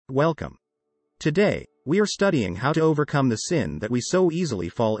Welcome. Today, we are studying how to overcome the sin that we so easily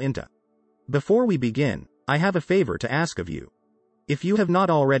fall into. Before we begin, I have a favor to ask of you. If you have not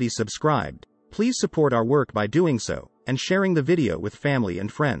already subscribed, please support our work by doing so, and sharing the video with family and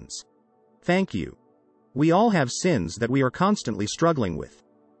friends. Thank you. We all have sins that we are constantly struggling with.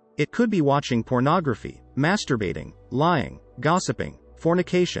 It could be watching pornography, masturbating, lying, gossiping,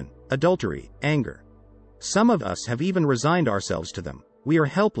 fornication, adultery, anger. Some of us have even resigned ourselves to them. We are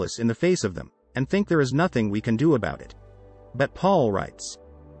helpless in the face of them, and think there is nothing we can do about it. But Paul writes,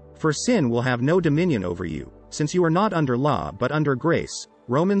 "For sin will have no dominion over you, since you are not under law but under grace."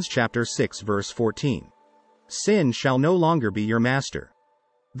 Romans chapter 6 verse 14. Sin shall no longer be your master.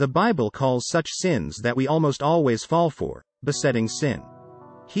 The Bible calls such sins that we almost always fall for, besetting sin.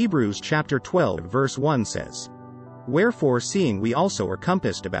 Hebrews chapter 12 verse 1 says, "Wherefore seeing we also are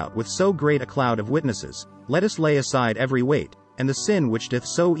compassed about with so great a cloud of witnesses, let us lay aside every weight, and the sin which doth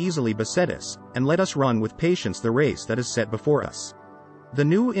so easily beset us, and let us run with patience the race that is set before us." The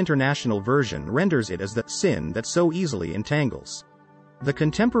New International Version renders it as the sin that so easily entangles. The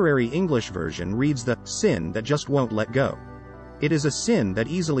Contemporary English Version reads the sin that just won't let go. It is a sin that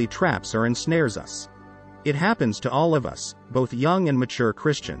easily traps or ensnares us. It happens to all of us, both young and mature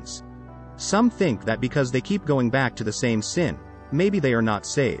Christians. Some think that because they keep going back to the same sin, maybe they are not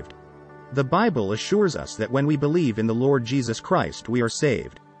saved. The Bible assures us that when we believe in the Lord Jesus Christ we are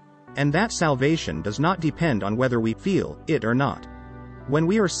saved. And that salvation does not depend on whether we feel it or not. When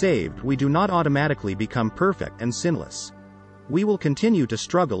we are saved, we do not automatically become perfect and sinless. We will continue to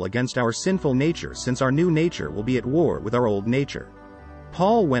struggle against our sinful nature, since our new nature will be at war with our old nature.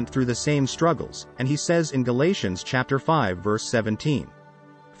 Paul went through the same struggles, and he says in Galatians chapter 5 verse 17,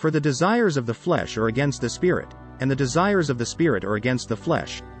 "For the desires of the flesh are against the Spirit, and the desires of the Spirit are against the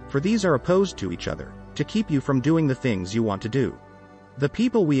flesh, for these are opposed to each other, to keep you from doing the things you want to do." The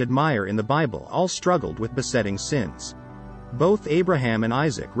people we admire in the Bible all struggled with besetting sins. Both Abraham and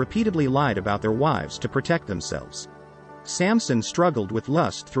Isaac repeatedly lied about their wives to protect themselves. Samson struggled with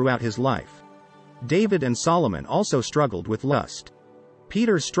lust throughout his life. David and Solomon also struggled with lust.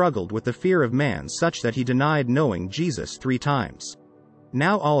 Peter struggled with the fear of man such that he denied knowing Jesus 3 times.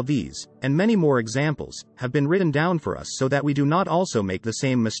 Now all these, and many more examples, have been written down for us so that we do not also make the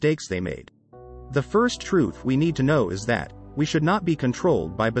same mistakes they made. The first truth we need to know is that we should not be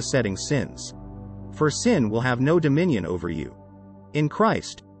controlled by besetting sins. For sin will have no dominion over you. In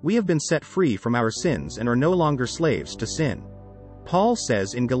Christ, we have been set free from our sins and are no longer slaves to sin. Paul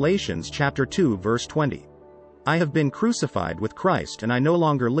says in Galatians chapter 2 verse 20, "I have been crucified with Christ, and I no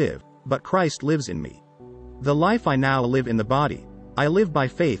longer live, but Christ lives in me. The life I now live in the body, I live by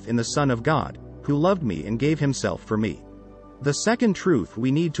faith in the Son of God, who loved me and gave himself for me." The second truth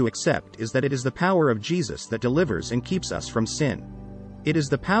we need to accept is that it is the power of Jesus that delivers and keeps us from sin. It is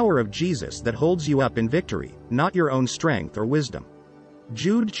the power of Jesus that holds you up in victory, not your own strength or wisdom.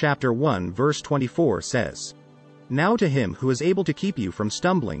 Jude chapter 1 verse 24 says, "Now to him who is able to keep you from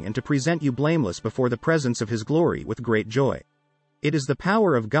stumbling and to present you blameless before the presence of his glory with great joy." It is the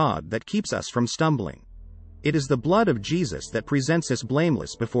power of God that keeps us from stumbling. It is the blood of Jesus that presents us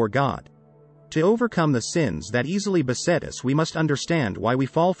blameless before God. To overcome the sins that easily beset us, we must understand why we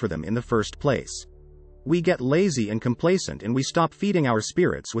fall for them in the first place. We get lazy and complacent, and we stop feeding our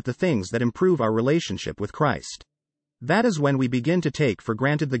spirits with the things that improve our relationship with Christ. That is when we begin to take for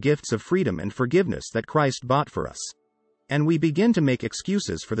granted the gifts of freedom and forgiveness that Christ bought for us. And we begin to make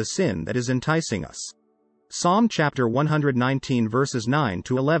excuses for the sin that is enticing us. Psalm chapter 119 verses 9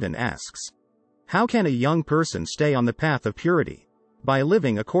 to 11 asks, "How can a young person stay on the path of purity? By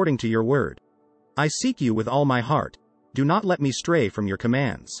living according to your word. I seek you with all my heart. Do not let me stray from your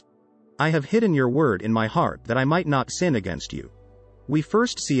commands. I have hidden your word in my heart that I might not sin against you." We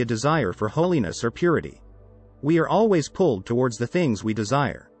first see a desire for holiness or purity. We are always pulled towards the things we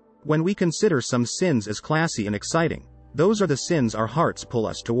desire. When we consider some sins as classy and exciting, those are the sins our hearts pull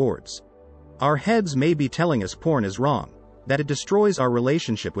us towards. Our heads may be telling us porn is wrong, that it destroys our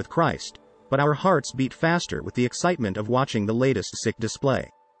relationship with Christ, but our hearts beat faster with the excitement of watching the latest sick display.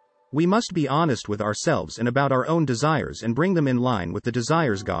 We must be honest with ourselves and about our own desires and bring them in line with the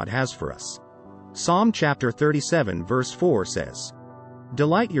desires God has for us. Psalm chapter 37 verse 4 says,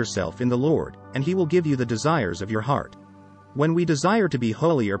 "Delight yourself in the Lord, and he will give you the desires of your heart." When we desire to be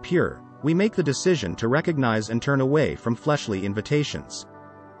holy or pure, we make the decision to recognize and turn away from fleshly invitations.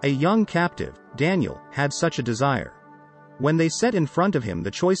 A young captive, Daniel, had such a desire. When they set in front of him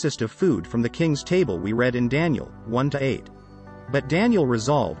the choicest of food from the king's table, we read in Daniel 1-8. But Daniel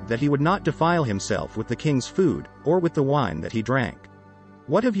resolved that he would not defile himself with the king's food, or with the wine that he drank.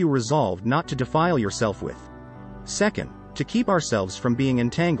 What have you resolved not to defile yourself with? Second, To keep ourselves from being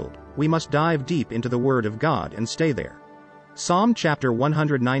entangled, we must dive deep into the Word of God and stay there. Psalm chapter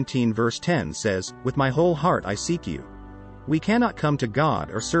 119 verse 10 says, "With my whole heart I seek you." We cannot come to God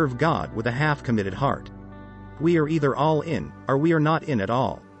or serve God with a half-committed heart. We are either all in, or we are not in at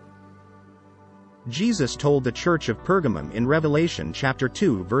all. Jesus told the church of Pergamum in Revelation chapter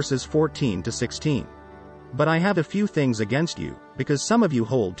 2 verses 14 to 16. "But I have a few things against you, because some of you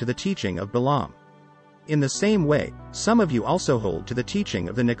hold to the teaching of Balaam. In the same way, some of you also hold to the teaching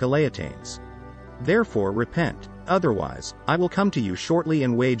of the Nicolaitanes. Therefore repent, otherwise, I will come to you shortly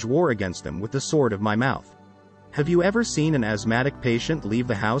and wage war against them with the sword of my mouth." Have you ever seen an asthmatic patient leave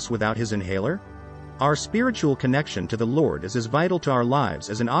the house without his inhaler? Our spiritual connection to the Lord is as vital to our lives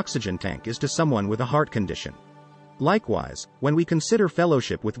as an oxygen tank is to someone with a heart condition. Likewise, when we consider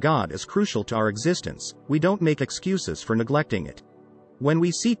fellowship with God as crucial to our existence, we don't make excuses for neglecting it. When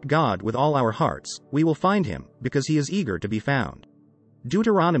we seek God with all our hearts, we will find Him, because He is eager to be found.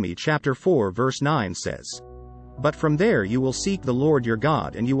 Deuteronomy chapter 4 verse 9 says, "But from there you will seek the Lord your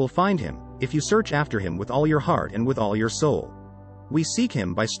God and you will find Him, if you search after Him with all your heart and with all your soul." We seek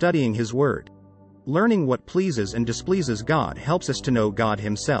Him by studying His Word. Learning what pleases and displeases God helps us to know God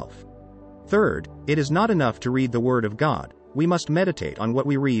Himself. Third, it is not enough to read the Word of God, we must meditate on what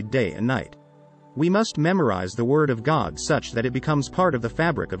we read day and night. We must memorize the Word of God such that it becomes part of the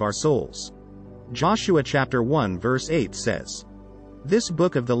fabric of our souls. Joshua chapter 1 verse 8 says, "This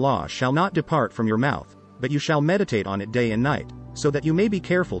book of the law shall not depart from your mouth, but you shall meditate on it day and night, so that you may be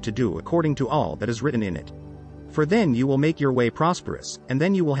careful to do according to all that is written in it. For then you will make your way prosperous, and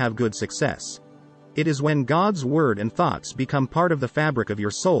then you will have good success." It is when God's word and thoughts become part of the fabric of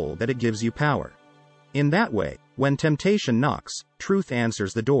your soul that it gives you power. In that way, when temptation knocks, truth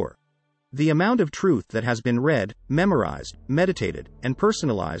answers the door. The amount of truth that has been read, memorized, meditated, and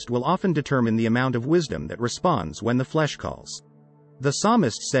personalized will often determine the amount of wisdom that responds when the flesh calls. The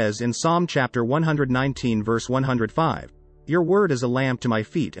psalmist says in Psalm chapter 119 verse 105, "Your word is a lamp to my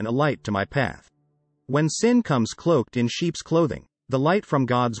feet and a light to my path." When sin comes cloaked in sheep's clothing, the light from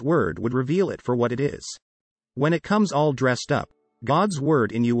God's word would reveal it for what it is. When it comes all dressed up, God's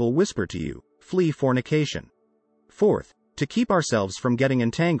word in you will whisper to you, "Flee fornication." Fourth, to keep ourselves from getting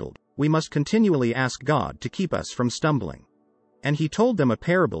entangled, we must continually ask God to keep us from stumbling. "And he told them a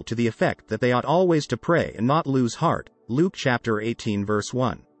parable to the effect that they ought always to pray and not lose heart." Luke chapter 18 verse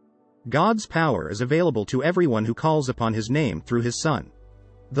 1. God's power is available to everyone who calls upon His name through His Son.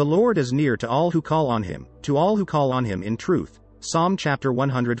 "The Lord is near to all who call on Him, to all who call on Him in truth." Psalm chapter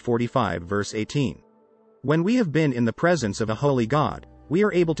 145 verse 18. When we have been in the presence of a holy God, we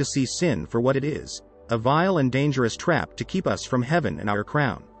are able to see sin for what it is, a vile and dangerous trap to keep us from heaven and our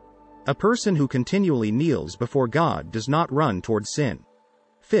crown. A person who continually kneels before God does not run toward sin.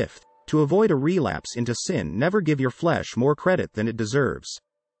 Fifth, to avoid a relapse into sin, never give your flesh more credit than it deserves.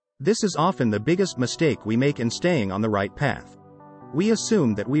 This is often the biggest mistake we make in staying on the right path. We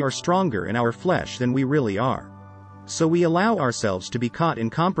assume that we are stronger in our flesh than we really are. So we allow ourselves to be caught in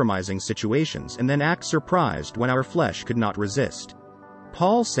compromising situations and then act surprised when our flesh could not resist.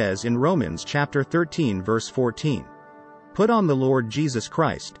 Paul says in Romans chapter 13 verse 14, "Put on the Lord Jesus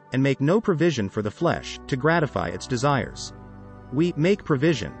Christ, and make no provision for the flesh, to gratify its desires." We make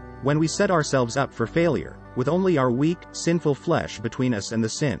provision when we set ourselves up for failure, with only our weak, sinful flesh between us and the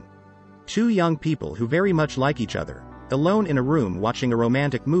sin. Two young people who very much like each other, alone in a room watching a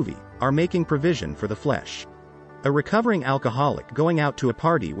romantic movie, are making provision for the flesh. A recovering alcoholic going out to a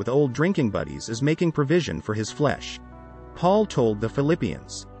party with old drinking buddies is making provision for his flesh. Paul told the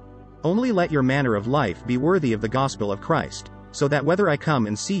Philippians, "Only let your manner of life be worthy of the gospel of Christ, so that whether I come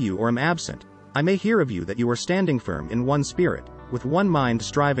and see you or am absent, I may hear of you that you are standing firm in one spirit, with one mind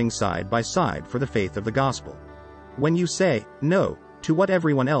striving side by side for the faith of the gospel. When you say, 'No,' to what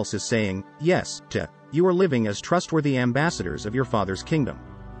everyone else is saying, 'Yes,' to, you are living as trustworthy ambassadors of your Father's kingdom."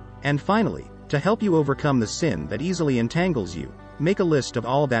 And finally, to help you overcome the sin that easily entangles you, make a list of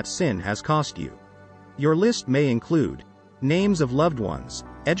all that sin has cost you. Your list may include names of loved ones,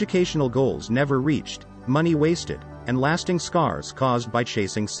 educational goals never reached, money wasted, and lasting scars caused by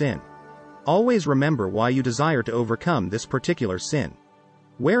chasing sin. Always remember why you desire to overcome this particular sin.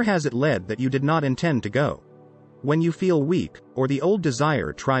 Where has it led that you did not intend to go? When you feel weak, or the old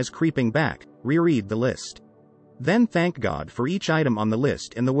desire tries creeping back, reread the list. Then thank God for each item on the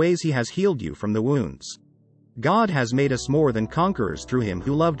list and the ways He has healed you from the wounds. God has made us more than conquerors through Him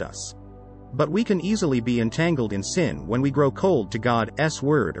who loved us. But we can easily be entangled in sin when we grow cold to God's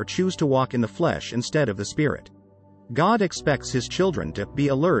word or choose to walk in the flesh instead of the Spirit. God expects His children to be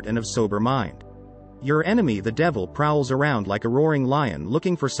alert and of sober mind. Your enemy the devil prowls around like a roaring lion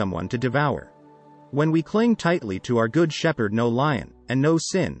looking for someone to devour. When we cling tightly to our Good Shepherd, no lion, and no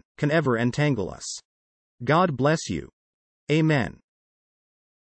sin, can ever entangle us. God bless you. Amen.